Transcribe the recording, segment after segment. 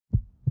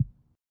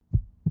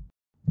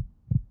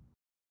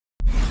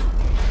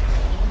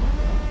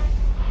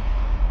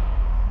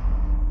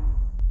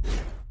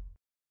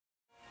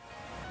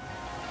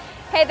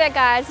Hey there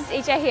guys, it's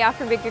EJ here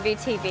from Big Review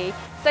TV.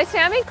 So today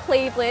I'm in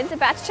Cleveland,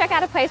 about to check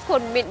out a place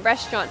called Mint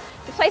Restaurant.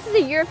 The place is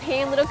a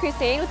European little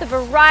cuisine with a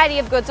variety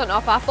of goods on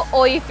offer for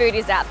all you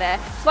foodies out there.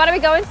 So why don't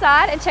we go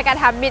inside and check out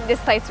how mint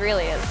this place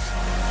really is.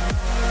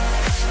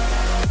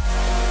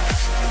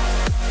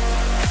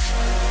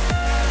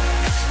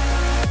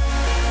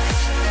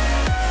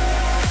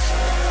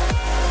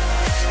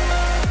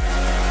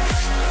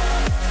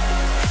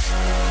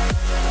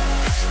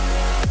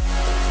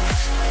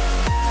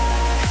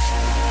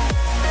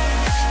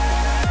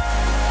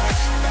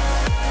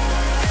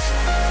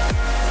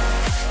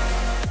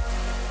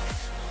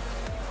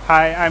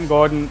 Hi, I'm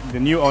Gordon,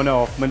 the new owner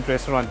of Mint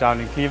Restaurant down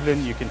in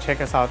Cleveland. You can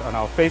check us out on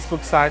our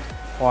Facebook site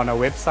or on our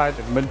website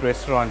at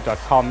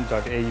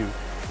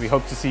mintrestaurant.com.au. We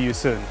hope to see you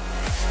soon.